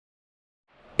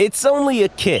It's only a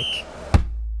kick,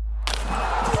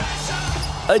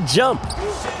 a jump,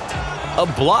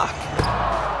 a block.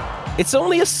 It's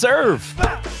only a serve.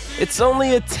 It's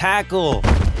only a tackle,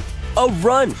 a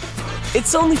run.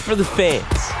 It's only for the fans.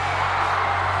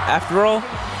 After all,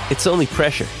 it's only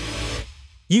pressure.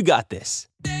 You got this.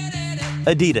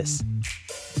 Adidas.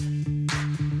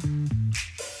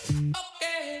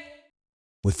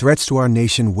 With threats to our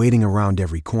nation waiting around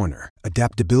every corner,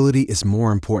 adaptability is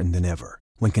more important than ever.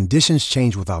 When conditions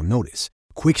change without notice,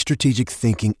 quick strategic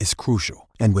thinking is crucial.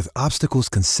 And with obstacles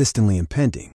consistently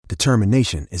impending,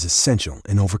 determination is essential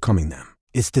in overcoming them.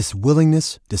 It's this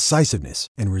willingness, decisiveness,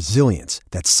 and resilience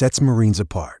that sets Marines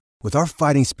apart. With our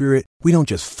fighting spirit, we don't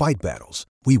just fight battles,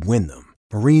 we win them.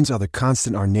 Marines are the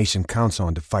constant our nation counts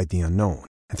on to fight the unknown.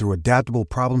 And through adaptable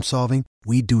problem solving,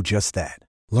 we do just that.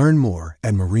 Learn more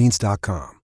at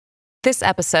marines.com. This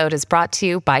episode is brought to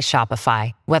you by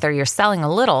Shopify. Whether you're selling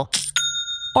a little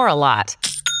or a lot,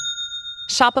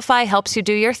 Shopify helps you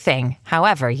do your thing,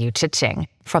 however you cha-ching.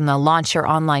 From the launch your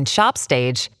online shop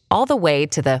stage, all the way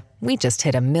to the we just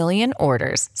hit 1 million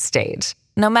orders stage.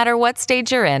 No matter what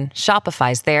stage you're in,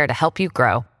 Shopify's there to help you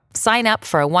grow. Sign up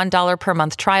for a $1 per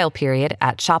month trial period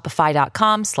at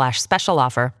shopify.com/special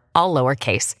offer, all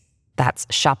lowercase. That's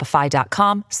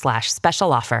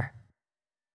shopify.com/special offer.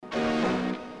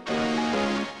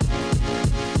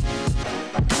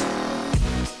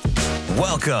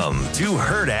 Welcome to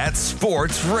Hurrdat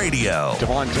Sports Radio.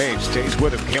 Devontae stays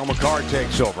with him. Cale Makar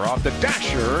takes over off the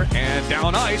dasher and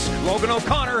down ice. Logan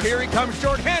O'Connor, here he comes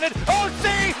shorthanded.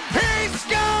 OC, he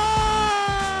scores!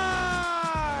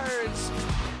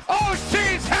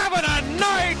 OC's having a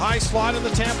night! High slot in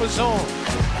the Tampa zone.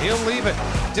 He'll leave it.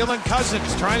 Dylan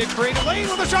Cousins trying to create a lane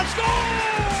with a shot. Scores!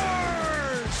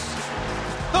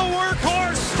 The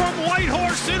workhorse from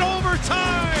Whitehorse in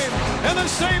overtime. And the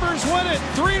Sabres win it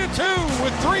 3-2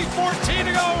 with 3:14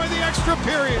 to go in the extra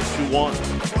period. 2-1.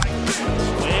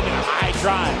 Swing and a high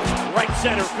drive. Right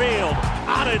center field.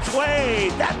 On its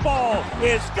way. That ball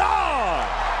is gone.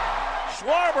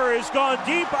 Schwarber has gone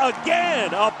deep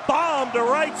again. A bomb to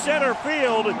right center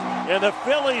field. And the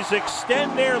Phillies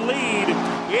extend their lead.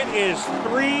 It is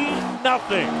 3-0. That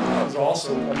was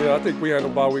awesome. I mean, I think we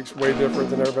handle bye weeks way different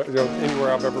than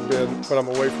anywhere I've ever been when I'm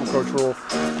away from Coach Rule.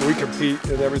 We compete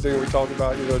in everything we talked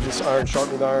about, just iron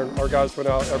sharpening iron. Our guys went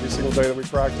out every single day that we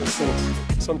practiced, and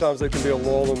sometimes they can be a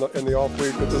lull in the off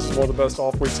week, but this is one of the best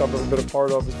off weeks I've ever been a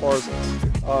part of as far as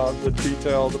the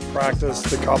detail, the practice,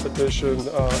 the competition,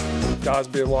 guys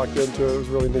being locked into it. It was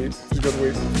really neat. It was a good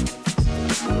week.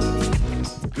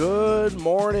 Good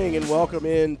morning and welcome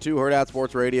in to Hurrdat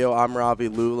Sports Radio. I'm Ravi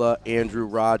Lula, Andrew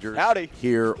Rogers. Howdy.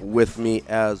 Here with me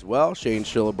as well, Shane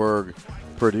Schillerberg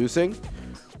producing.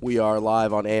 We are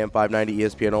live on AM 590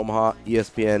 ESPN Omaha,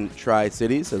 ESPN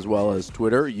Tri-Cities, as well as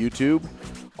Twitter, YouTube,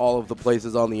 all of the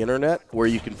places on the internet where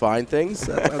you can find things.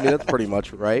 That's pretty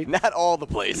much right. Not all the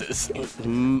places.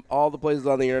 All the places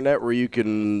on the internet where you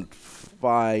can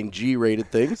find G-rated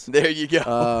things. There you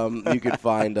go. You can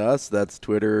find us. That's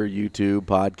Twitter, YouTube,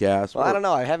 podcast. Well, I don't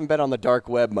know. I haven't been on the dark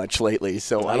web much lately,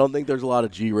 so I don't think there's a lot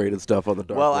of G-rated stuff on the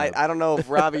dark web. I don't know if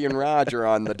Ravi and Raj are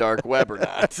on the dark web or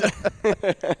not.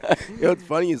 It's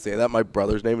funny you say that. My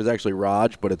brother's name is actually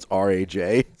Raj, but it's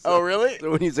R-A-J. So, oh, really?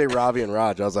 So when you say Ravi and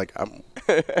Raj, I was like,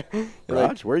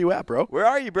 Raj, where you at, bro? Where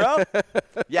are you, bro?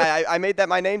 Yeah, I made that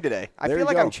my name today. I feel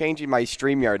like I'm changing my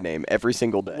StreamYard name every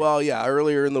single day. Well, yeah,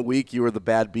 earlier in the week you were the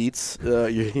Bad Beats.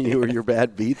 You were your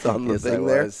Bad Beats on the thing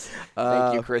there.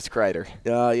 Thank you, Chris Kreider.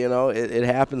 It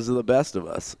happens to the best of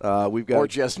us. We've got or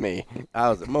just me.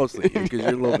 Mostly you, because you're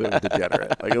a little bit of a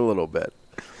degenerate, like a little bit.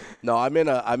 No, I'm in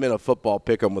a football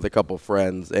pick'em with a couple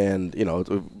friends, and we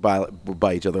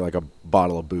buy each other like a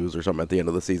bottle of booze or something at the end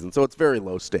of the season. So it's very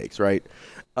low stakes, right?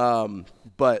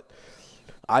 But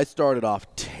I started off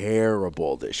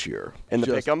terrible this year in the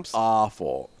pick'ems.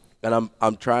 Awful. And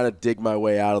I'm trying to dig my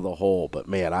way out of the hole, but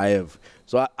man, I'm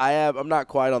not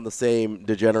quite on the same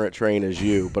degenerate train as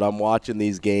you, but I'm watching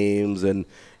these games and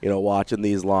watching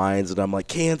these lines, and I'm like,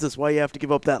 Kansas, why you have to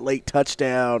give up that late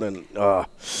touchdown? And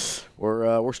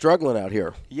we're struggling out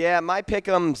here. Yeah, my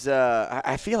pick'ems.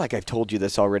 I feel like I've told you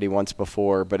this already once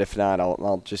before, but if not,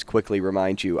 I'll just quickly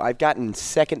remind you. I've gotten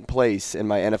second place in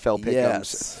my NFL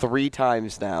pick'ems 3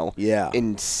 times now. Yeah.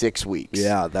 In 6 weeks.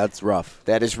 Yeah, that's rough.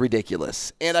 That is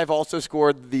ridiculous. And I've also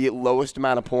scored the lowest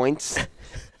amount of points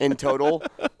in total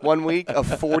 1 week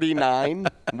of 49,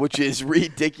 which is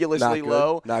ridiculously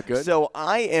low. Not good. So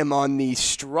I am on the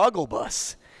struggle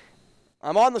bus.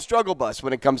 I'm on the struggle bus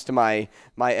when it comes to my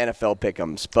NFL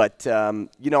pick'ems. But,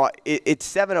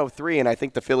 it's 7:03, and I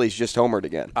think the Phillies just homered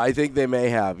again. I think they may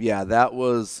have. Yeah, that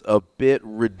was a bit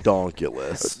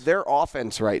redonkulous. Their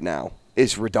offense right now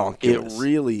is redonkulous. It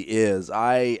really is.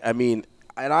 I mean,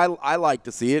 and I like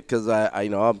to see it because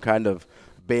I'm kind of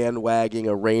bandwagging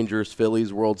a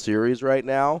Rangers-Phillies World Series right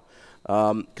now.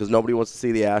 Because nobody wants to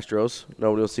see the Astros.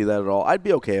 Nobody wants to see that at all. I'd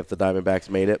be okay if the Diamondbacks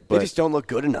made it. But they just don't look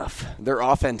good enough. Their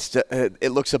offense,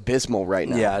 it looks abysmal right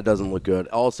now. Yeah, it doesn't look good.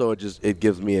 Also, it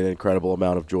gives me an incredible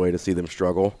amount of joy to see them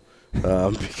struggle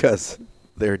because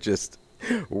they're just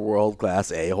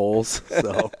world-class a-holes.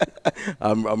 So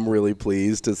I'm really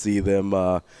pleased to see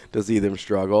them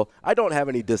struggle. I don't have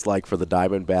any dislike for the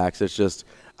Diamondbacks. It's just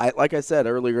like I said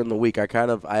earlier in the week, I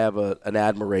have an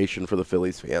admiration for the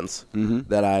Phillies fans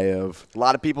that I have. A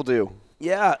lot of people do.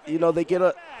 Yeah, they get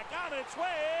a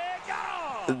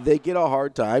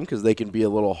hard time because they can be a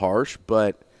little harsh,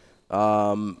 but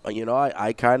I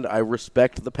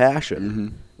respect the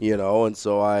passion. And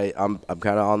so I'm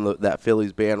kind of on that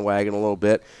Phillies bandwagon a little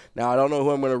bit. Now I don't know who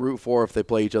I'm going to root for if they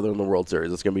play each other in the World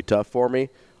Series. It's going to be tough for me.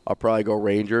 I'll probably go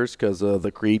Rangers because of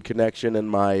the Creed connection and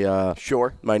my Nathan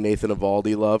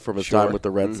Eovaldi love from his time with the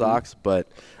Red Sox. But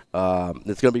it's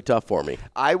going to be tough for me.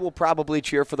 I will probably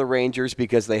cheer for the Rangers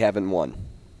because they haven't won.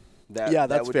 That's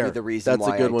that would fair. be the reason that's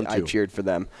why a good one too. I cheered for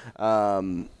them.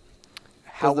 However,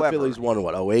 the Phillies won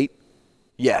what, 08?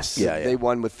 Yes. Yeah. They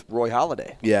won with Roy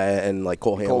Halladay. Yeah, and like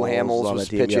Cole Hamels was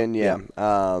pitching. Yep.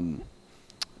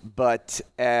 But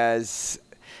as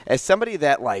somebody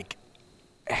that like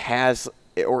has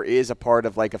or is a part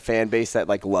of like a fan base that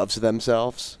like loves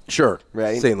themselves. Sure.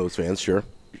 Right? St. Louis fans, sure.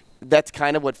 That's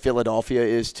kind of what Philadelphia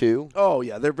is too. Oh,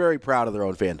 yeah. They're very proud of their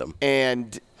own fandom.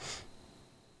 And,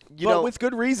 but with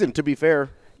good reason, to be fair.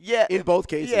 Yeah. In both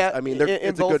cases. Yeah, I mean,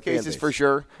 in both cases for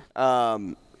sure.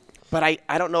 But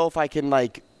I don't know if I can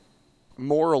like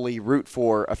morally root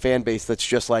for a fan base that's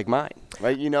just like mine,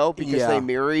 right? Because they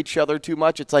mirror each other too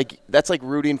much. It's like that's like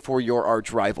rooting for your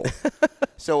arch rival.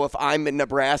 So if I'm in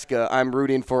Nebraska, I'm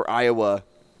rooting for Iowa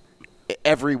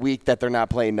every week that they're not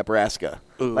playing Nebraska.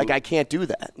 Ooh. Like I can't do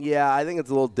that. Yeah, I think it's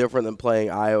a little different than playing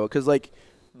Iowa because tell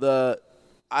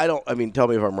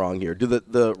me if I'm wrong here. Do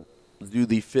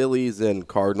the Phillies and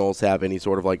Cardinals have any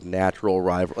sort of like natural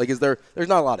rival? Like, there's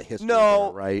not a lot of history there,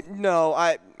 right? No,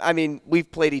 I mean,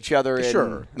 we've played each other in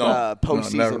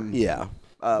postseason. Yeah.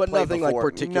 But nothing before. like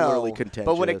particularly contentious.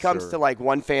 But when it comes to like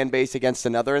one fan base against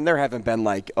another, and there haven't been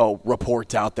like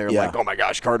reports out there like, oh my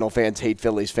gosh, Cardinal fans hate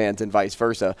Phillies fans and vice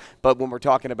versa. But when we're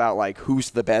talking about like who's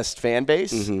the best fan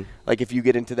base, like if you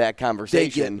get into that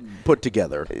conversation, they get put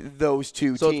together those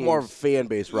two so teams. It's more of a fan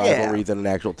base rivalry than an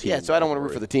actual team. Yeah, so I don't want to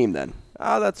root for the team then.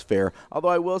 That's fair. Although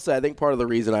I will say, I think part of the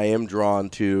reason I am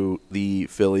drawn to the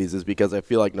Phillies is because I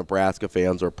feel like Nebraska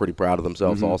fans are pretty proud of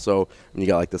themselves also. And you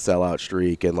got like the sellout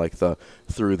streak and like the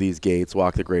through these gates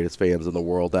walk the greatest fans in the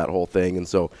world, that whole thing. And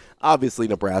so obviously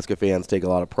Nebraska fans take a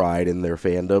lot of pride in their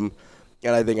fandom.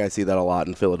 And I think I see that a lot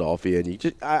in Philadelphia.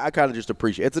 And I kind of just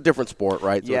appreciate it. It's a different sport,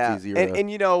 right? So yeah. It's easier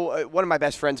And one of my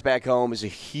best friends back home is a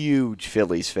huge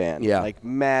Phillies fan. Yeah. Like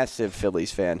massive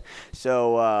Phillies fan.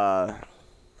 So,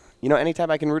 anytime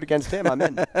I can root against him, I'm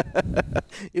in.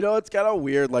 It's kind of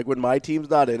weird. Like, when my team's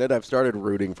not in it, I've started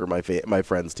rooting for my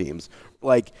friends' teams.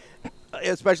 Like,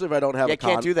 especially if I don't have a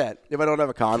can't do that. If I don't have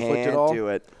a conflict can't at all. do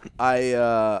it.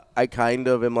 I kind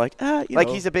of am like,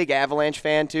 he's a big Avalanche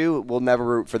fan, too. We'll never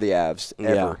root for the Avs,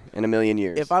 ever, in a million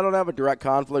years. If I don't have a direct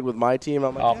conflict with my team,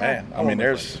 I'm like, oh, man. I mean,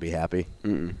 there's... Be happy.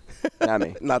 Mm-mm. Not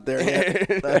me. Not there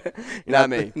yet. Not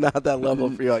me. Not that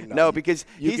level for you. Like, no, because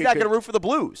he's not going to root for the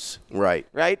Blues. Right.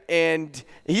 Right? And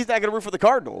he's not going to root for the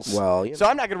Cardinals. Well, so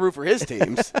I'm not going to root for his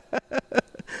teams.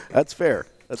 That's fair.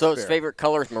 His favorite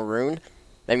color is maroon?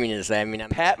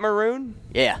 Pat Maroon?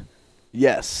 Yeah.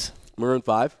 Yes. Maroon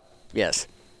 5? Yes.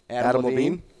 Adam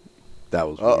Levine? That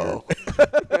was weird.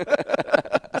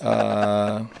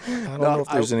 I don't know if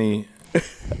there's any...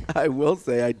 I will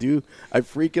say I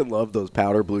freaking love those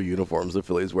powder blue uniforms the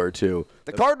Phillies wear, too.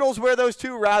 The Cardinals wear those,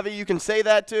 too, Ravi. You can say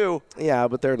that, too. Yeah,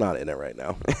 but they're not in it right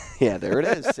now. Yeah, there it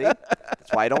is. See?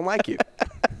 That's why I don't like you.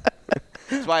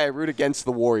 That's why I root against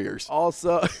the Warriors.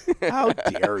 Also, how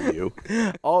dare you?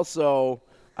 Also,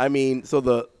 I mean, so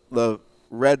the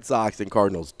Red Sox and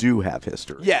Cardinals do have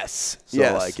history. Yes. So,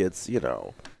 it's,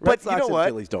 Red Sox and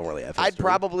Phillies don't really have history. I'd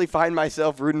probably find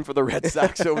myself rooting for the Red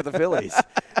Sox over the Phillies.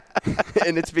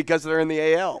 And it's because they're in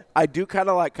the AL. I do kind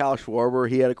of like Kyle Schwarber.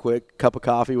 He had a quick cup of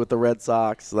coffee with the Red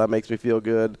Sox, so that makes me feel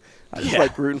good. I just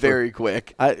like rooting very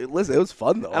quick. Listen, it was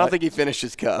fun, though. I don't think he finished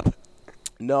his cup.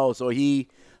 No, so I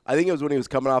think it was when he was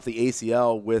coming off the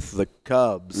ACL with the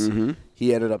Cubs.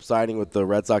 he ended up signing with the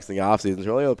Red Sox in the offseason. He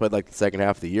only played like the second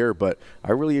half of the year, but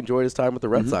I really enjoyed his time with the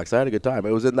Red Sox. I had a good time.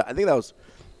 It was I think that was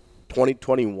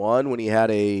 2021 when he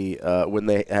had when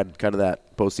they had kind of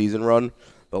that postseason run.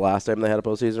 The last time they had a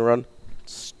postseason run.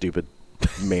 Stupid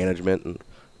management and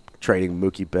trading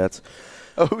Mookie Betts.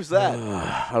 Oh, who's that?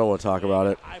 I don't want to talk about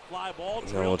it. High fly ball,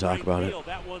 I don't want to talk about it.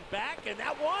 That one back, and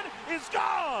that one is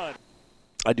gone.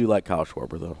 I do like Kyle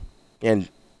Schwarber, though. And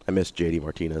I miss J.D.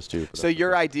 Martinez, too. So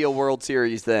your ideal World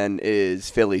Series, then, is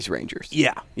Phillies-Rangers?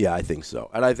 Yeah. Yeah, I think so.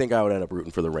 And I think I would end up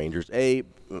rooting for the Rangers.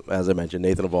 As I mentioned,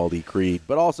 Nathan Eovaldi, Creed.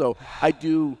 But also,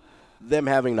 them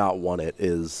having not won it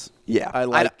is... Yeah.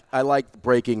 I like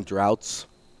breaking droughts.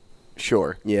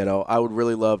 Sure. You know, I would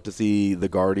really love to see the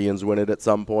Guardians win it at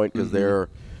some point because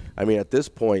at this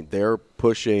point, they're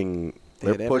pushing...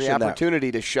 They're pushing every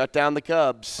opportunity to shut down the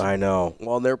Cubs. I know.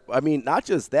 Well, not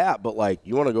just that, but like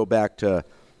you want to go back to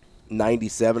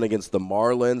 97 against the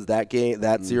Marlins.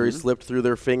 That series slipped through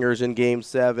their fingers in Game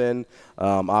 7.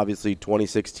 Obviously,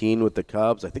 2016 with the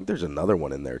Cubs. I think there's another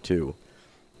one in there too.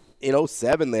 In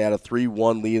 07, they had a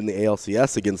 3-1 lead in the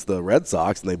ALCS against the Red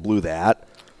Sox, and they blew that.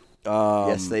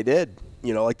 Yes, they did.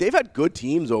 You know, like they've had good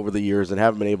teams over the years and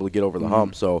haven't been able to get over the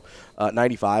hump. So,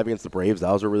 95 against the Braves,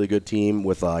 that was a really good team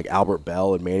with like Albert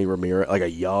Bell and Manny Ramirez, like a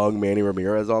young Manny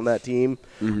Ramirez on that team.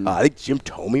 I think Jim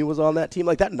Thome was on that team.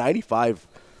 Like that 95,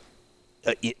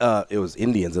 it was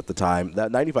Indians at the time.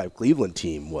 That 95 Cleveland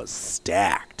team was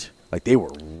stacked. Like they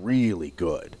were really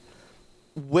good.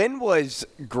 When was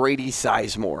Grady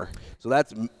Sizemore? So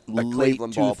that's late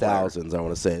 2000s, I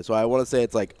want to say. So I want to say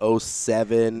it's like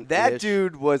 07. That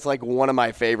dude was like one of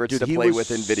my favorites to play with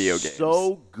in video games.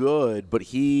 So good, but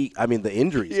the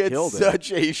injuries killed him. He had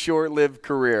such a short-lived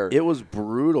career. It was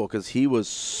brutal because he was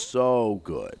so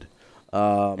good.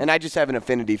 And I just have an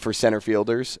affinity for center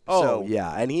fielders.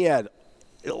 Yeah, and he had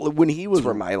when he was that's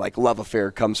where my love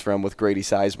affair comes from with Grady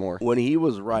Sizemore. When he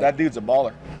was that dude's a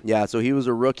baller. Yeah, so he was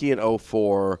a rookie in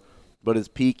 04. But his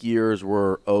peak years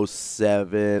were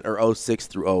 07 or 06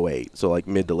 through 08, so like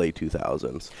mid to late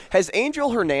 2000s. Has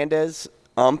Angel Hernandez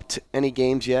umped any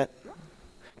games yet?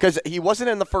 Because he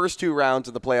wasn't in the first 2 rounds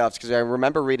of the playoffs, because I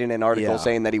remember reading an article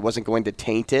saying that he wasn't going to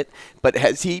taint it. But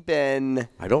has he been...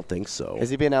 I don't think so. Has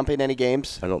he been umping any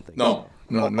games? I don't think so.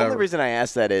 No, never. The only reason I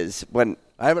ask that is when...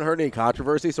 I haven't heard any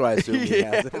controversy, so I assume he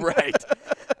hasn't. Right.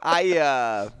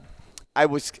 I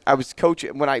was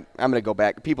coaching when I'm going to go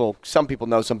back. Some people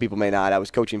know, some people may not. I was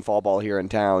coaching fall ball here in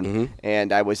town,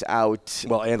 and I was out.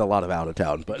 Well, and a lot of out of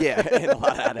town, but yeah, and a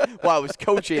lot out of. Well, I was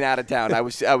coaching out of town. I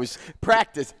was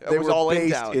practice. They was were all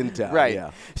based in town, right?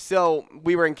 Yeah. So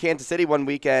we were in Kansas City one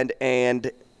weekend,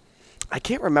 and I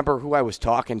can't remember who I was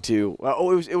talking to.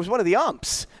 It was one of the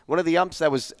umps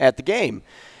that was at the game,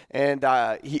 and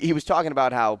he was talking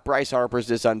about how Bryce Harper's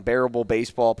this unbearable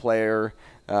baseball player.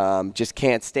 Just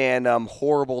can't stand them,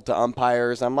 horrible to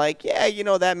umpires. I'm like, yeah,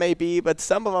 that may be, but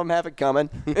some of them have it coming.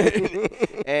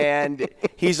 And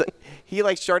he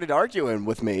started arguing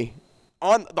with me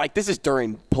on, like, this is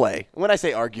during play. When I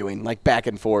say arguing, like back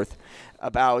and forth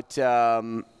about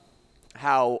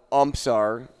how umps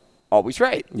are always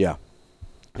right. Yeah.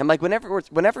 I'm like,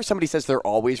 whenever somebody says they're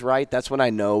always right, that's when I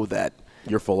know that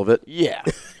you're full of it. Yeah.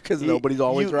 Because nobody's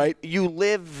always right. You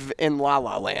live in La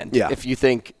La Land if you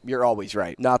think you're always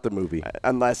right. Not the movie.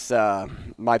 Unless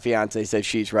my fiance says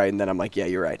she's right, and then I'm like, yeah,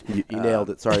 you're right. You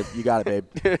nailed it. Sorry. You got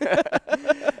it, babe.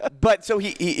 But so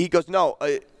he goes, no,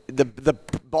 the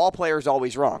ball player's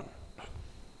always wrong.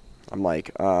 I'm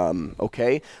like,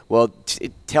 okay. Well,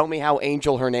 tell me how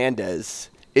Angel Hernandez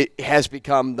has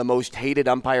become the most hated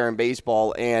umpire in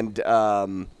baseball and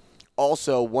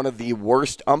also one of the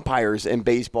worst umpires in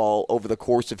baseball over the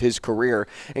course of his career.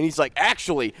 And he's like,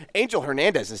 actually, Angel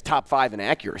Hernandez is top 5 in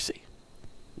accuracy.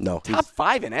 No. Top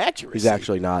 5 in accuracy? He's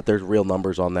actually not. There's real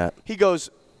numbers on that. He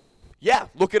goes, yeah,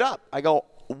 look it up. I go,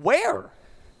 where?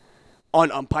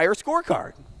 On Umpire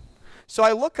Scorecard. So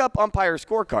I look up Umpire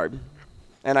Scorecard,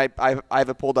 and I have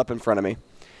it pulled up in front of me.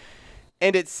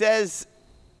 And it says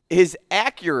his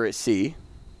accuracy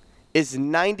is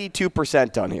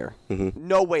 92% on here.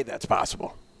 No way that's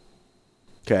possible.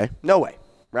 Okay. No way,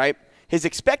 right? His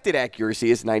expected accuracy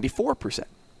is 94%.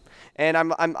 And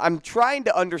I'm trying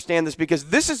to understand this because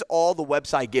this is all the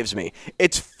website gives me.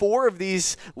 It's 4 of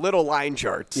these little line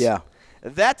charts. Yeah.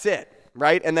 That's it,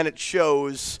 right? And then it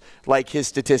shows like his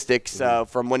statistics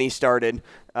from when he started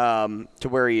to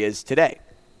where he is today.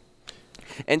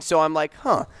 And so I'm like,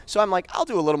 So I'm like, I'll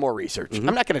do a little more research. I'm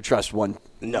not going to trust one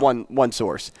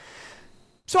source.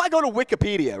 So I go to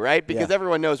Wikipedia, right? Because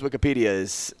everyone knows Wikipedia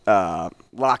is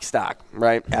lock stock,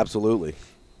 right? Absolutely.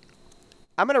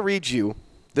 I'm going to read you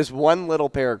this one little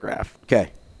paragraph.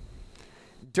 Okay.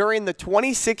 during the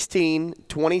 2016,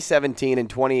 2017, and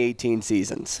 2018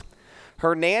 seasons,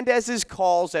 Hernandez's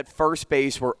calls at first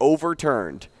base were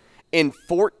overturned in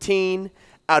 14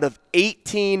 out of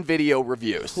 18 video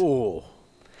reviews. Ooh.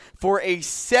 For a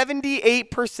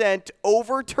 78%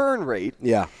 overturn rate,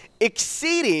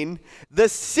 exceeding the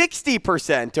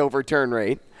 60% overturn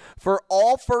rate for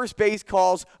all first base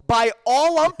calls by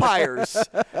all umpires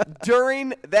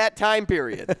during that time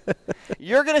period.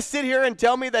 You're going to sit here and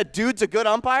tell me that dude's a good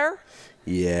umpire?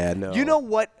 Yeah, no. You know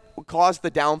what caused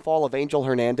the downfall of Angel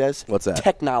Hernandez? What's that?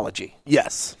 Technology.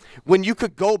 Yes. When you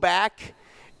could go back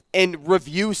and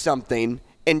review something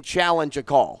and challenge a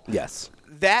call. Yes.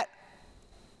 That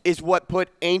is what put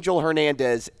Angel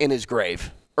Hernandez in his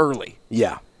grave early.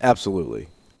 Yeah, absolutely.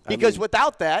 Because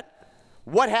without that,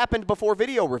 what happened before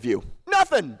video review?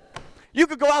 Nothing. You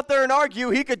could go out there and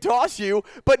argue, he could toss you,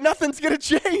 but nothing's going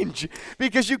to change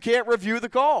because you can't review the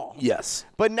call. Yes.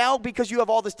 But now because you have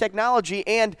all this technology,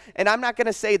 and I'm not going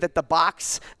to say that the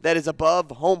box that is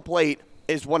above home plate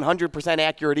is 100%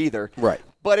 accurate either. Right.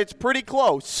 But it's pretty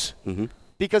close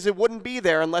because it wouldn't be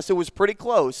there unless it was pretty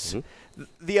close.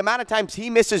 The amount of times he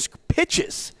misses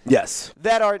pitches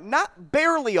that are not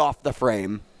barely off the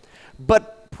frame,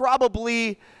 but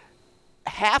probably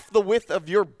half the width of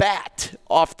your bat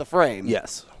off the frame.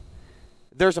 Yes.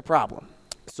 There's a problem.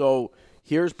 So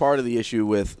here's part of the issue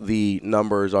with the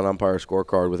numbers on umpire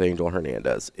scorecard with Angel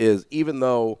Hernandez is even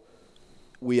though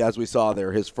as we saw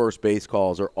there, his first base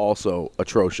calls are also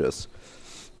atrocious.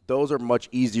 Those are much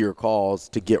easier calls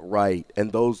to get right,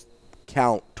 and those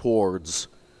count towards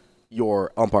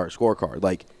your umpire scorecard.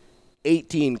 Like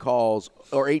 18 calls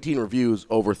or 18 reviews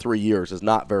over 3 years is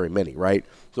not very many, right?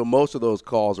 So most of those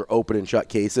calls are open and shut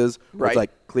cases where it's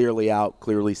like clearly out,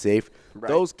 clearly safe. Right.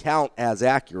 Those count as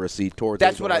accuracy towards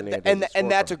that's what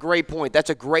and that's a great point. That's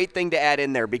a great thing to add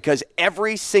in there because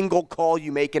every single call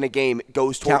you make in a game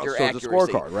goes towards your accuracy. The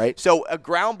scorecard, right? So a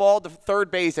ground ball to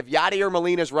third base, if Yadier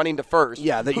Molina's running to first,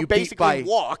 that you basically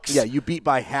walks. Yeah, you beat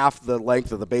by half the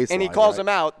length of the baseline. And he calls him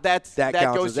out. That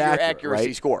goes to your accurate, accuracy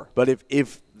right? score. But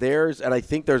if there's, and I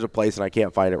think there's a place, and I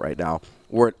can't find it right now,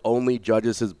 where it only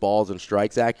judges his balls and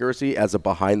strikes accuracy as a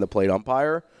behind-the-plate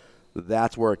umpire,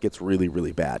 that's where it gets really,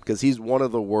 really bad because he's one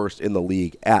of the worst in the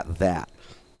league at that.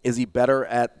 Is he better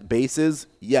at bases?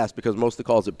 Yes, because most of the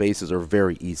calls at bases are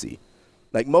very easy.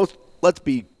 Like let's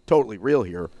be totally real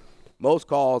here, most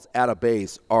calls at a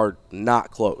base are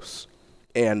not close.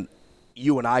 And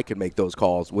you and I can make those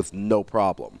calls with no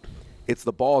problem. It's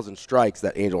the balls and strikes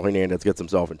that Angel Hernandez gets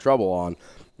himself in trouble on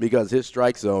because his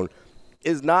strike zone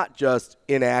is not just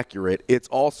inaccurate, it's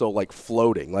also like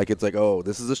floating. Like it's like, oh,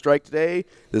 this is a strike today,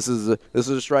 this is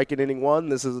a strike in inning 1,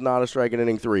 this is not a strike in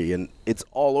inning 3, and it's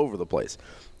all over the place.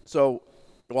 So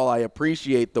while I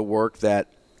appreciate the work that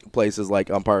places like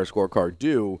Umpire Scorecard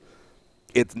do,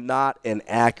 it's not an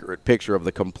accurate picture of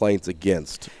the complaints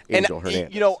against Angel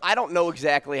Hernandez. You know, I don't know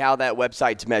exactly how that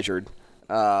website's measured,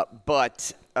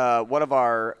 but one of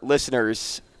our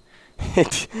listeners,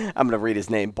 I'm going to read his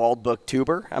name, Bald Book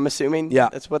Tuber, I'm assuming. Yeah.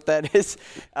 That's what that is.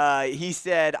 He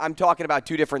said, I'm talking about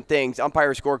two different things.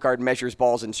 Umpire Scorecard measures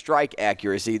balls and strike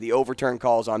accuracy. The overturn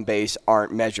calls on base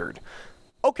aren't measured.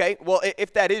 Okay, well,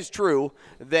 if that is true,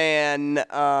 then,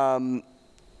 I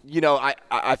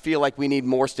feel like we need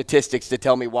more statistics to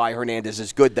tell me why Hernandez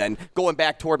is good then, going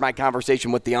back toward my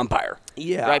conversation with the umpire.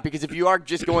 Yeah. Right, because if you are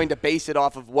just going to base it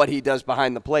off of what he does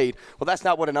behind the plate, well, that's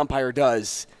not what an umpire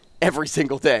does every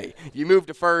single day. You move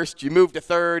to first, you move to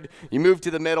third, you move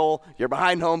to the middle, you're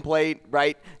behind home plate,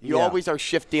 right? You always are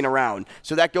shifting around.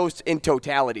 So that goes in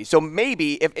totality. So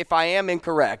maybe, if I am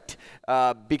incorrect,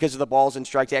 because of the balls and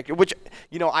strikes accurate, which,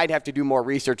 I'd have to do more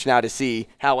research now to see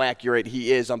how accurate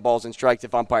he is on balls and strikes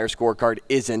if Umpire Scorecard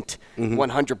isn't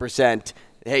 100%.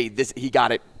 Hey, he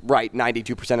got it right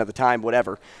 92% of the time,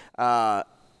 whatever.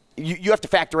 You have to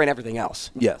factor in everything else.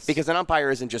 Yes. Because an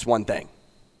umpire isn't just one thing.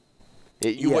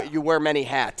 You wear many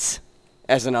hats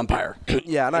as an umpire.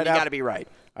 Yeah, and you got to be right.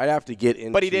 I'd have to get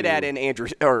into. But he did add in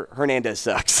Hernandez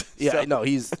sucks. Yeah, so. No,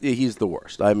 he's the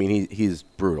worst. I mean, he's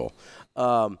brutal.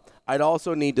 I'd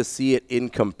also need to see it in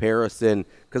comparison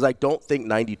because I don't think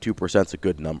 92% is a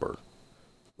good number.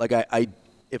 Like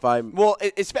well,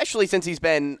 especially since he's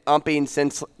been umping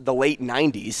since the late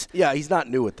 90s. Yeah, he's not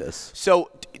new at this. So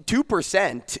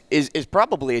 2% is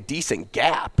probably a decent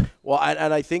gap. Well,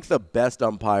 and I think the best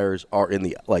umpires are in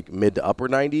the mid to upper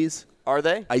 90s. Are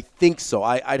they? I think so.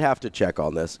 I'd have to check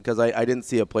on this because I didn't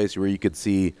see a place where you could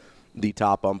see the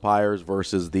top umpires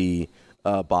versus the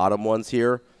bottom ones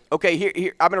here. Okay,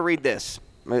 here I'm going to read this.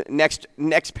 Next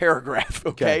paragraph,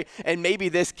 okay? And maybe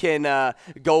this can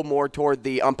go more toward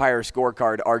the umpire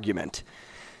scorecard argument.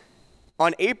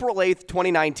 On April 8th,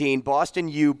 2019, Boston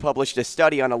U published a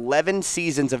study on 11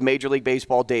 seasons of Major League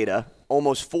Baseball data,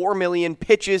 almost 4 million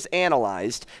pitches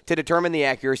analyzed to determine the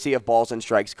accuracy of balls and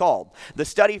strikes called. The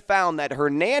study found that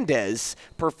Hernandez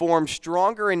performed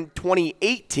stronger in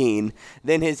 2018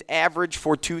 than his average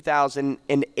for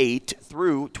 2008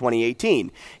 through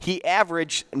 2018. He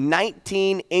averaged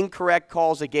 19 incorrect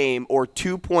calls a game, or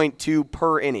 2.2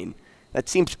 per inning. That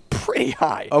seems pretty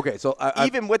high. Okay, so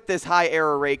even with this high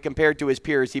error rate compared to his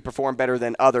peers, he performed better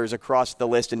than others across the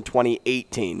list in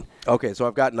 2018. Okay, so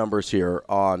I've got numbers here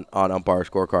on Umpire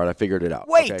Scorecard. I figured it out.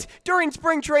 Wait, okay. During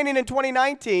spring training in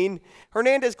 2019,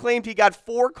 Hernandez claimed he got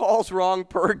 4 calls wrong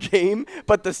per game,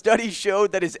 but the study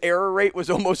showed that his error rate was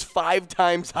almost 5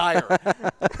 times higher.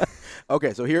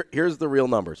 Okay, so here's the real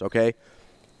numbers, okay?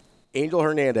 Angel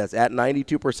Hernandez at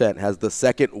 92% has the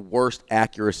second worst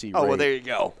accuracy rate. Oh, well, there you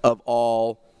go. Of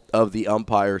all of the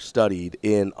umpires studied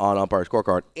on Umpire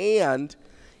Scorecard. And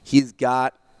he's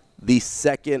got the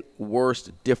second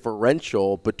worst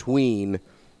differential between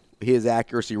his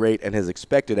accuracy rate and his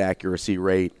expected accuracy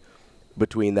rate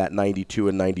between that 92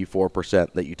 and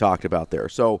 94% that you talked about there.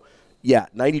 So, yeah,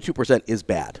 92% is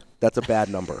bad. That's a bad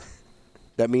number.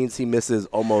 That means he misses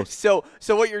almost. So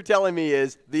what you're telling me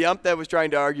is the ump that was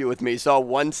trying to argue with me saw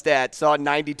one stat, saw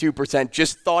 92%,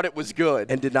 just thought it was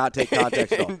good. And did not take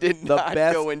context at all. And did not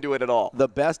go into it at all. The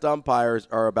best umpires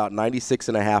are about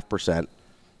 96.5%,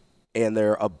 and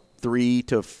they're 3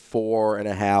 to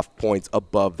 4.5 points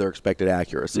above their expected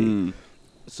accuracy.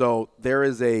 So there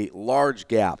is a large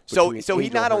gap. So he Angel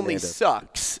not only Hernandez.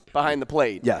 sucks behind the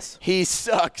plate. Yes. He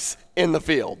sucks in the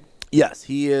field. Yes,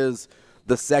 he is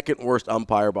the second worst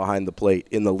umpire behind the plate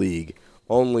in the league.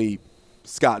 Only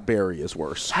Scott Barry is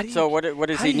worse. So what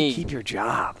does he need? Keep your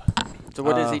job. So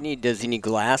what does he need? Does he need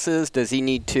glasses? Does he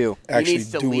need to Actually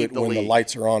needs to do leave it the when the league.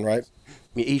 lights are on, right?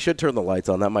 He should turn the lights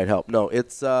on. That might help. No,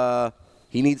 it's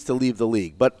he needs to leave the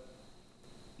league. But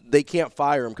they can't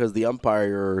fire him because the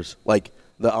umpires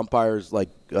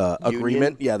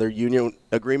agreement, their union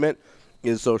agreement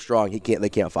is so strong they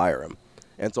can't fire him.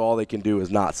 And so all they can do is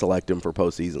not select him for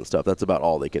postseason stuff. That's about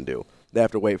all they can do. They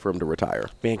have to wait for him to retire.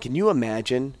 Man, can you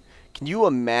imagine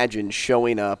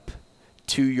showing up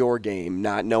to your game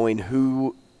not knowing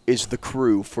who is the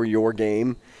crew for your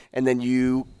game, and then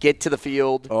you get to the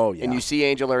field and you see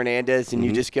Angel Hernandez and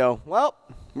you just go, well,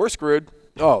 we're screwed.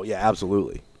 Oh, yeah,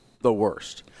 absolutely. The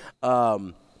worst.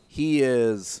 He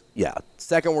is,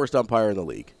 second worst umpire in the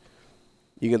league.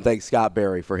 You can thank Scott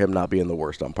Barry for him not being the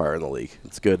worst umpire in the league.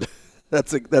 It's good.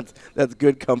 That's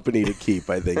good company to keep,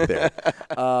 I think, there.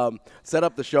 Set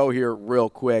up the show here real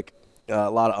quick. A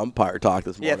lot of umpire talk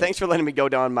this morning. Yeah, thanks for letting me go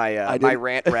down my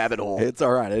rant rabbit hole. It's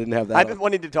all right. I didn't have that. I've been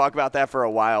wanting to talk about that for a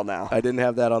while now. I didn't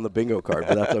have that on the bingo card,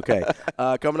 but that's okay.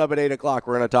 Coming up at 8 o'clock,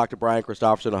 we're going to talk to Brian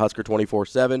Christopherson of Husker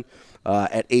 24/7.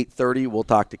 At 8:30, we'll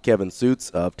talk to Kevin Suits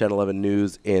of 1011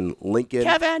 News in Lincoln.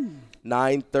 Kevin!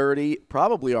 9:30,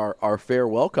 probably our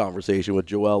farewell conversation with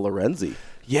Joel Lorenzi.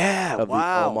 Yeah, of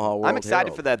wow. the Omaha World I'm excited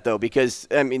Herald. for that, though, because,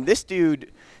 I mean, this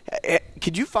dude,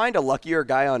 could you find a luckier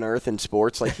guy on earth in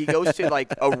sports? Like, he goes to,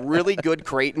 like, a really good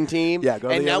Creighton team, Yeah, go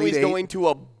to and the now Elite he's Eight. going to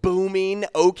a booming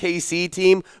OKC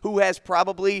team who has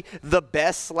probably the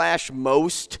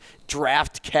best/most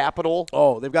draft capital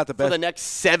Oh, they've got the for best. the next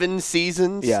 7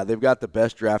 seasons. Yeah, they've got the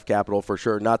best draft capital for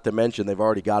sure. Not to mention they've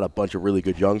already got a bunch of really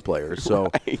good young players.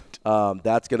 So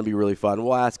that's going to be really fun.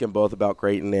 We'll ask him both about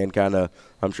Creighton and kind of,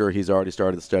 I'm sure he's already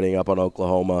started studying up on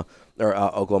Oklahoma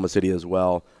City as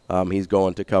well. He's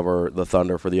going to cover the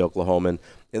Thunder for the Oklahoman.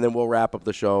 And then we'll wrap up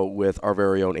the show with our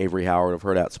very own Avery Howard of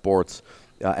Herd at Sports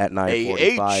at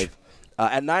 9:45.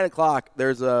 At 9 o'clock,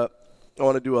 I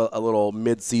want to do a little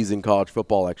mid-season college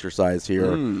football exercise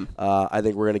here. I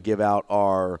think we're going to give out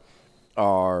our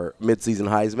mid-season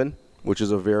Heisman, which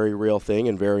is a very real thing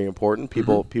and very important.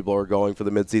 People are going for the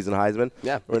mid-season Heisman.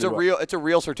 Yeah, it's a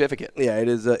real certificate. Yeah, it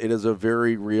is a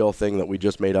very real thing that we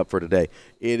just made up for today.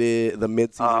 It is the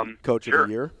mid-season Coach of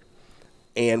the Year,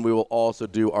 and we will also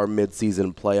do our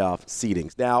mid-season playoff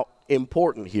seedings. Now,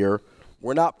 important here,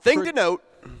 we're not Thing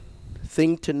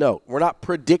to note. We're not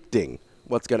predicting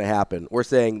what's going to happen. We're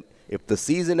saying if the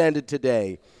season ended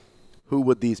today, who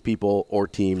would these people or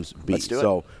teams be? Let's do it.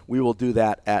 So we will do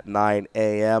that at 9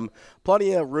 a.m.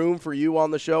 Plenty of room for you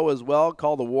on the show as well.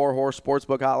 Call the War Horse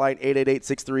Sportsbook Hotline,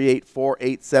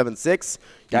 888-638-4876.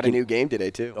 Got a new game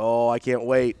today, too. Oh, I can't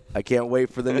wait. I can't wait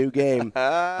for the new game.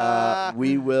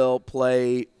 We will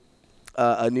play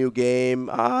a new game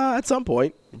at some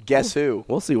point. Guess who?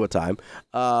 We'll see what time.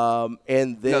 And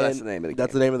then that's the name of the game.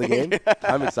 That's the name of the game?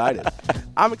 I'm excited.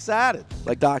 I'm excited.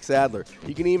 Like Doc Sadler.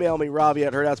 You can email me, Ravi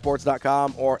at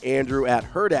herdatsports.com or Andrew at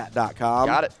herdat.com.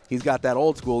 Got it. He's got that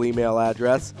old school email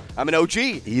address. I'm an OG.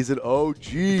 He's an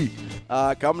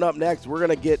OG. Coming up next, we're going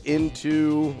to get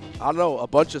into, I don't know, a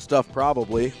bunch of stuff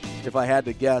probably, if I had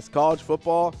to guess. College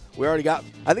football.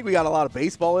 I think we got a lot of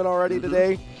baseball in already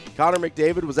today. Connor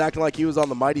McDavid was acting like he was on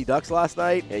the Mighty Ducks last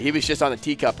night. Yeah, he was just on a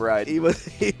teacup ride. He was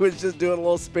just doing a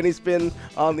little spinny spin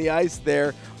on the ice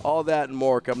there. All that and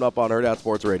more coming up on Herd Out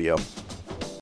Sports Radio.